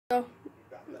Oh,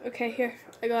 okay, here.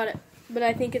 I got it. But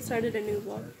I think it started a new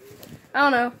vlog. I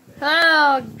don't know.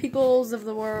 Oh, peoples of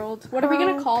the world. What are we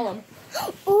going to call them?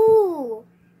 Ooh.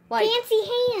 Like, fancy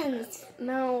hands.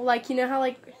 No, like, you know how,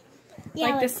 like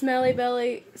the Smelly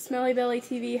Belly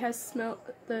TV has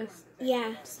the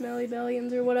Smelly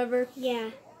Bellions or whatever? Yeah.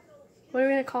 What are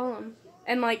we going to call them?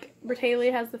 And, like,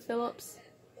 Bertalia has the Phillips.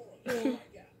 Yeah.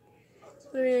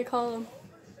 What are we going to call them?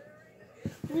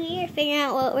 We're figuring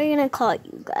out what we're going to call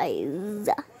you guys.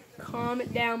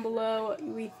 Comment down below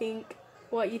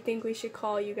what you think we should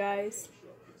call you guys.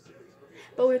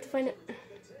 But we have to find it.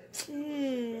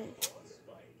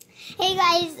 Hey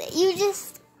guys,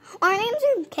 our names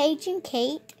are Cage and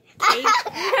Kate.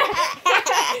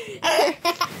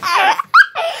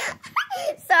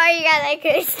 Sorry guys, I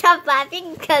couldn't stop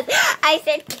laughing because I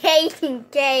said Kate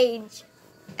and Cage.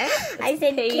 I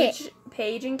said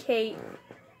Paige and Kate.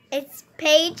 It's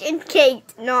Paige and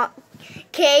Kate, not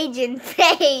Cage and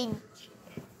Paige.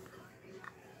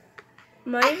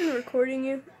 Am I even recording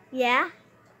you? Yeah.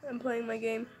 I'm playing my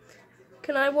game.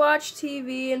 Can I watch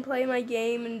TV and play my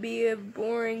game and be a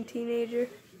boring teenager?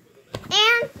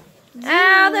 And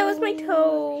ow, that was my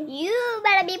toe. You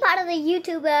better be part of the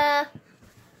YouTuber.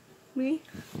 Me?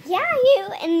 Yeah, you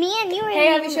and me and you. Hey,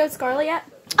 have you showed Scarlet yet?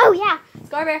 Oh yeah.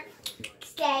 Scar Bear.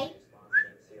 Stay.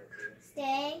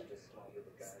 Stay.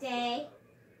 Stay.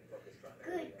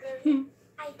 Good.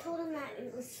 I told him that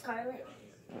it was Scarlet.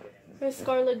 Where's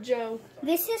Scarlet Joe?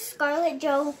 This is Scarlet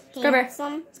Joe. Scar Bear.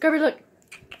 Scar Bear, look.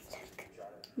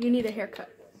 You need a haircut.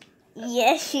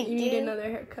 Yes, you do. You need another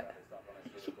haircut.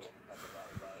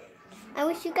 I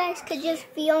wish you guys could just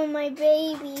feel my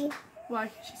baby. Why?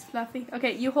 She's fluffy.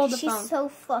 Okay, you hold the phone. She's so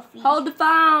fluffy. Hold the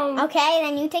phone. Okay,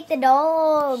 then you take the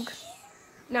dog.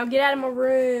 Now get out of my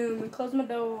room and close my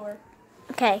door.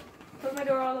 Okay. Close my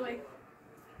door all the way.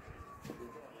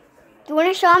 Do you want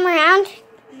to show them around?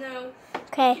 No.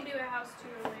 Okay. We can do a house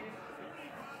tour later.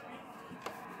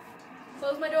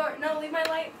 Close my door. No, leave my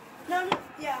light. No.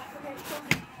 Yeah. Okay.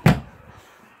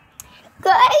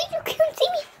 Guys, you can't see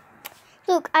me.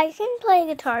 Look, I can play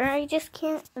guitar. I just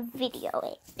can't video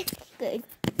it. Good.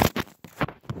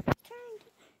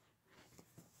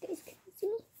 Guys, can you see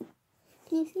me?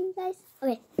 Can you see me, guys?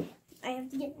 Okay. I have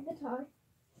to get the guitar.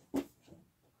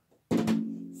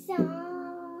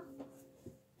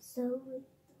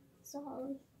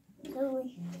 Sorry.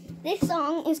 This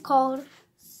song is called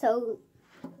So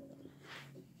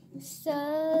is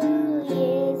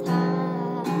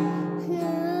high,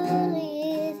 who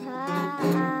is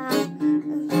high,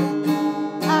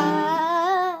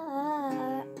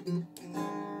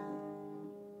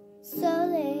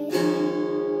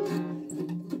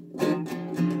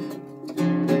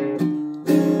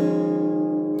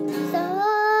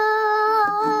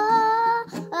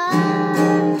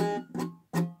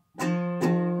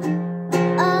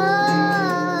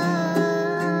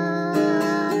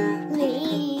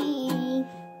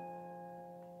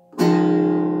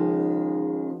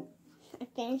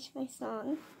 finish my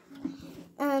song.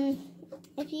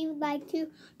 If you would like to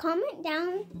comment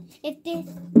down if this,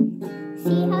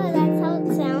 see that's how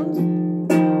it sounds.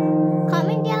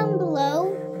 Comment down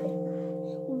below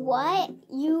what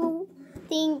you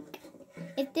think,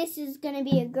 if this is gonna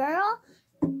be a girl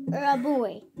or a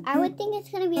boy. I would think it's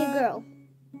gonna be a girl.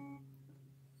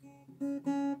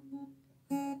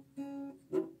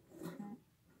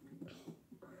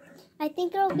 I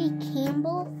think it'll be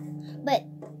Campbell, but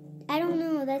I don't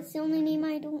know. That's the only name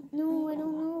I don't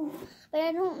know. But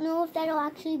I don't know if that'll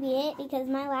actually be it because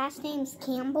my last name's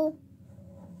Campbell.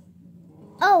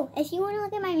 Oh, if you want to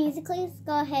look at my music list,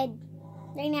 go ahead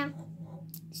right now.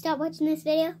 Stop watching this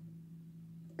video.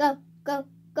 Go.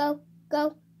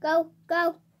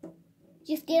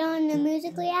 Just get on the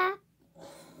Musical.ly app.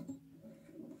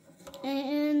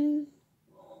 And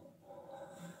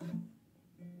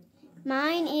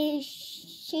mine is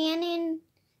Shannon.K.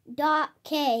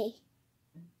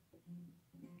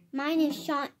 Mine is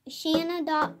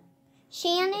Shannon.K.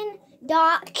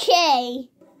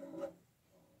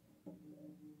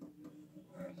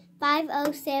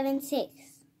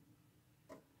 5076.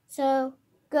 So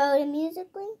go to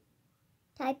Musical.ly,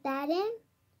 type that in,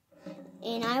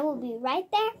 and I will be right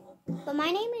there. But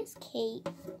my name is Kate.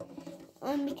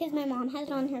 Because my mom has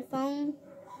it on her phone,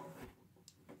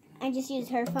 I just use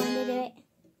her phone to do it.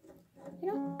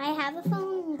 I have a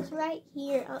phone. It's right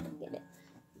here. I'll get it.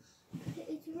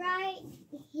 It's right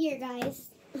here, guys.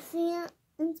 See it?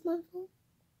 It's my phone.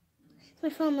 My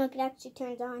phone, look, it actually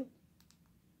turns on.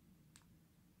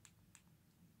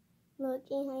 Look,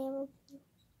 I have a...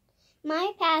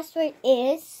 My password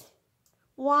is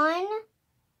 1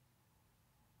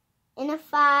 and a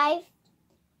 5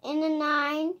 and a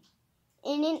 9,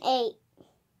 and an 8.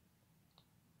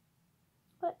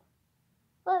 What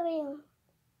video?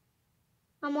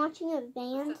 I'm watching a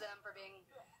band. Them for being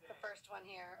the first one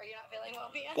here. Are you not feeling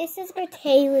well, Mia? This is for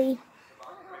Taylor.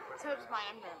 So does mine.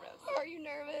 I'm nervous. Are you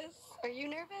nervous? Are you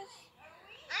nervous?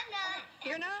 I'm not.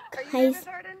 You're not? Are you nervous,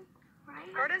 Arden?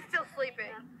 Arden's still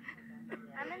sleeping.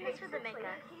 I'm in this with the makeup.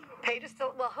 Paige is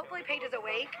still, well, hopefully Paige is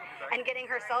awake and getting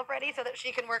herself ready so that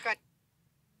she can work on.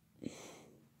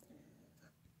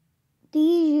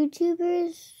 These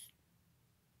YouTubers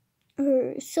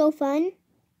are so fun.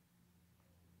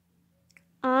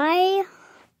 I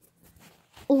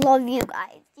love you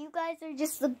guys. You guys are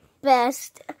just the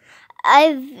best.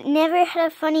 I've never had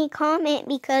a funny comment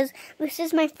because this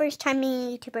is my first time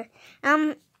being a YouTuber.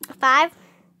 I'm 5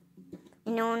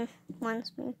 and no one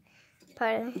wants me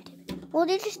part of it. We'll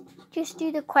just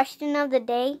do the question of the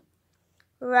day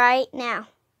right now.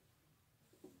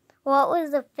 What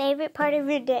was the favorite part of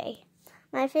your day?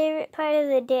 My favorite part of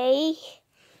the day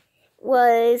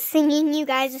was singing you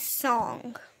guys a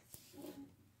song.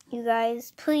 You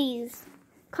guys, please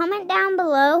comment down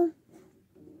below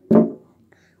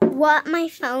what my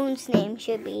phone's name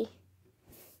should be.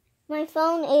 My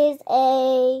phone is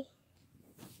a,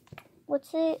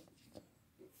 what's it?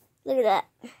 Look at that.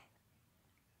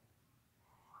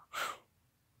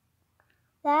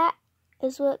 That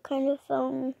is what kind of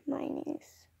phone mine is.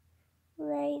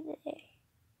 Right there.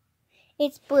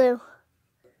 It's blue.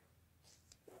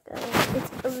 It's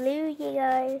blue, you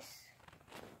guys.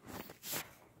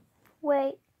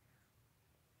 Wait.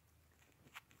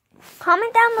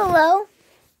 Comment down below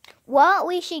what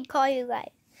we should call you guys.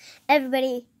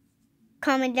 Everybody,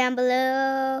 comment down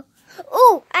below.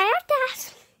 Oh, I have to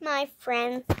ask my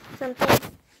friend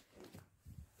something.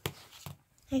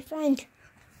 My friend.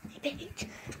 Paige.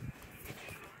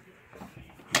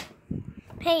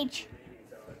 Paige.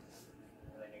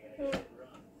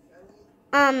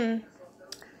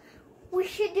 We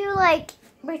should do like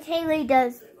where Taylor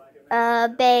does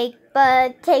bake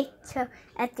potato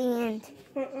at the end.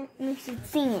 We should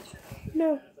sing it.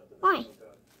 No. Why?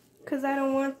 Because I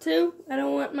don't want to. I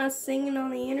don't want my singing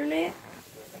on the internet.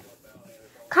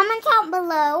 Comment down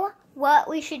below what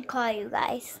we should call you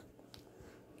guys.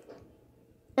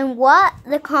 And what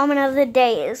the comment of the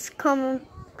day is.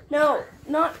 No,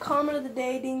 not comment of the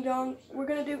day, ding dong.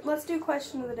 Let's do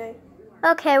question of the day.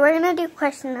 Okay, we're going to do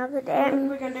question of the day.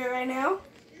 We're going to do it right now?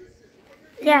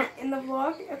 Yeah. In the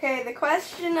vlog? Okay, the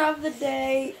question of the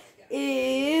day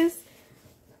is...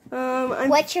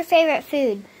 What's your favorite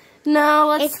food? No,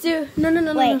 let's do...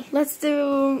 No. Wait. Let's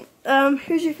do...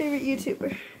 who's your favorite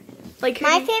YouTuber? My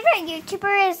favorite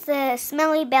YouTuber is the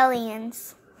Smelly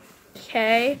Bellions.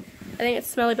 Okay. I think it's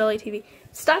Smelly Belly TV.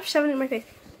 Stop shoving it in my face.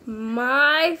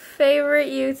 My favorite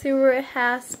YouTuber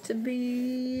has to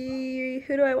be...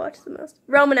 Who do I watch the most?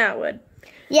 Roman Atwood.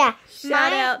 Yeah.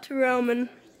 Shout out to Roman.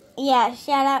 Yeah,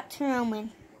 shout out to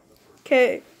Roman.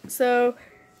 Okay, so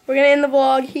we're going to end the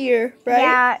vlog here, right?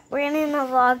 Yeah, we're going to end the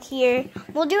vlog here.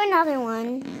 We'll do another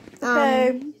one.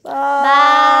 Okay, bye.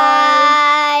 Bye.